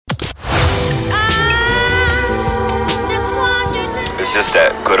It's just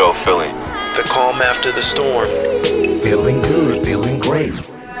that good old feeling. The calm after the storm. Feeling good, feeling great.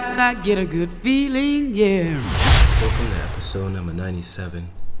 I get a good feeling, yeah. Welcome to episode number 97,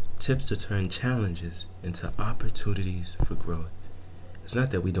 Tips to Turn Challenges into Opportunities for Growth. It's not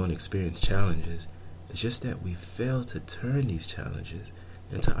that we don't experience challenges, it's just that we fail to turn these challenges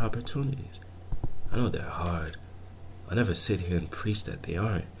into opportunities. I know they're hard. I'll never sit here and preach that they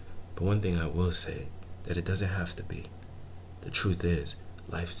aren't, but one thing I will say, that it doesn't have to be. The truth is,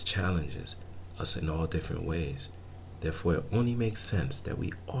 life challenges us in all different ways. Therefore, it only makes sense that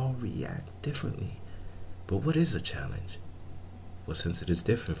we all react differently. But what is a challenge? Well, since it is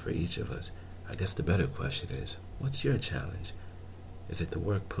different for each of us, I guess the better question is, what's your challenge? Is it the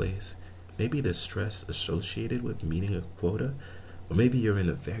workplace? Maybe the stress associated with meeting a quota? Or maybe you're in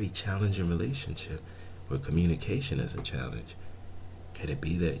a very challenging relationship where communication is a challenge. Can it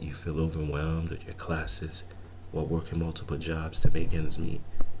be that you feel overwhelmed with your classes while working multiple jobs to make ends meet?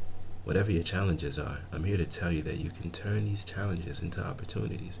 Whatever your challenges are, I'm here to tell you that you can turn these challenges into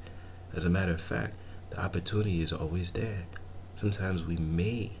opportunities. As a matter of fact, the opportunity is always there. Sometimes we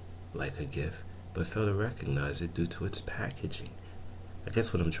may like a gift, but fail to recognize it due to its packaging. I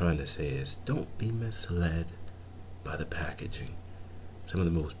guess what I'm trying to say is, don't be misled by the packaging. Some of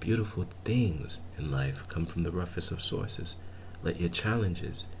the most beautiful things in life come from the roughest of sources. Let your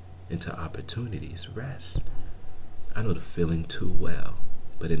challenges into opportunities rest. I know the feeling too well,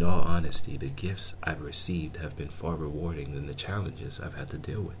 but in all honesty, the gifts I've received have been far rewarding than the challenges I've had to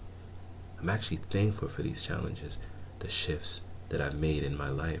deal with. I'm actually thankful for these challenges. The shifts that I've made in my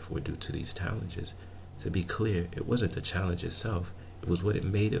life were due to these challenges. To be clear, it wasn't the challenge itself, it was what it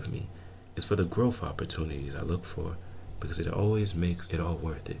made of me. It's for the growth opportunities I look for, because it always makes it all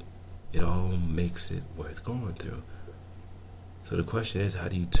worth it. It all makes it worth going through. So the question is, how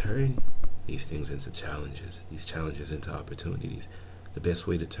do you turn these things into challenges, these challenges into opportunities? The best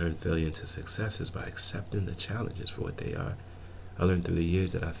way to turn failure into success is by accepting the challenges for what they are. I learned through the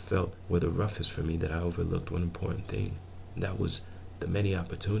years that I felt were the roughest for me that I overlooked one important thing, and that was the many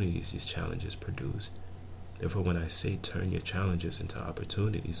opportunities these challenges produced. Therefore, when I say turn your challenges into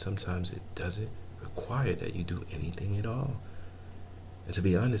opportunities, sometimes it doesn't require that you do anything at all. And to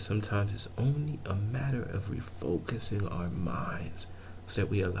be honest, sometimes it's only a matter of refocusing our minds so that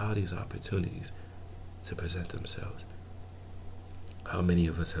we allow these opportunities to present themselves. How many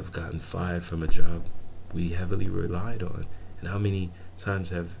of us have gotten fired from a job we heavily relied on? And how many times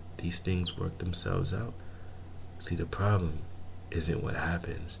have these things worked themselves out? See, the problem isn't what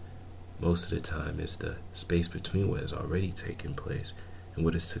happens. Most of the time, it's the space between what has already taken place and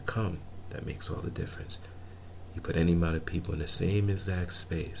what is to come that makes all the difference. You put any amount of people in the same exact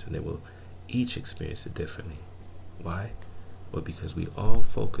space, and they will each experience it differently. Why? Well, because we all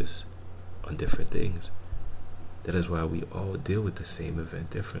focus on different things. That is why we all deal with the same event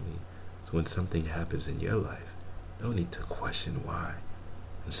differently. So when something happens in your life, no need to question why.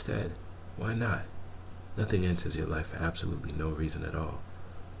 Instead, why not? Nothing enters your life for absolutely no reason at all.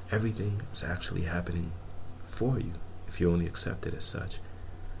 Everything is actually happening for you if you only accept it as such.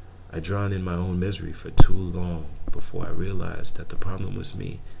 I drowned in my own misery for too long before I realized that the problem was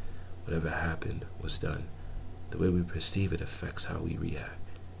me. Whatever happened was done. The way we perceive it affects how we react.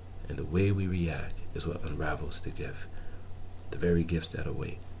 And the way we react is what unravels the gift, the very gifts that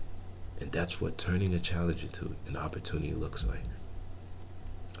await. And that's what turning a challenge into an opportunity looks like.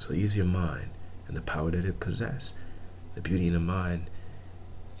 So use your mind and the power that it possesses. The beauty in the mind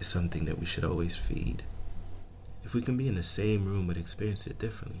is something that we should always feed. If we can be in the same room but experience it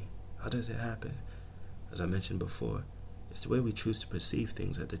differently, how does it happen? As I mentioned before, it's the way we choose to perceive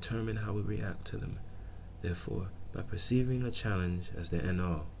things that determine how we react to them. Therefore, by perceiving a challenge as the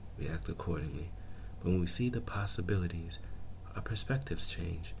end-all, we act accordingly. But when we see the possibilities, our perspectives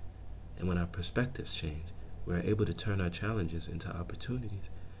change. And when our perspectives change, we are able to turn our challenges into opportunities.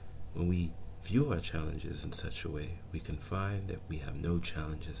 When we view our challenges in such a way, we can find that we have no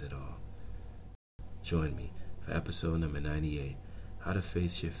challenges at all. Join me for episode number 98, How to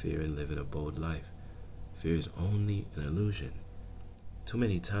Face Your Fear and Live in a Bold Life. Fear is only an illusion. Too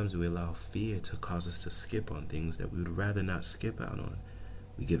many times we allow fear to cause us to skip on things that we would rather not skip out on.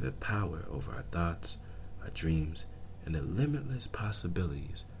 We give it power over our thoughts, our dreams, and the limitless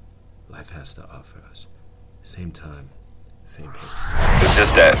possibilities life has to offer us. Same time, same place. It's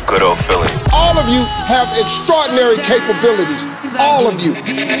just that good old feeling. All of you have extraordinary capabilities. All of you.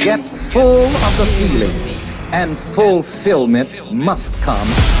 Get full of the feeling, and fulfillment must come.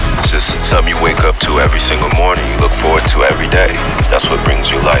 It's just something you wake up to every single morning, you look forward to every day. That's what brings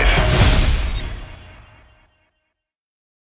you life.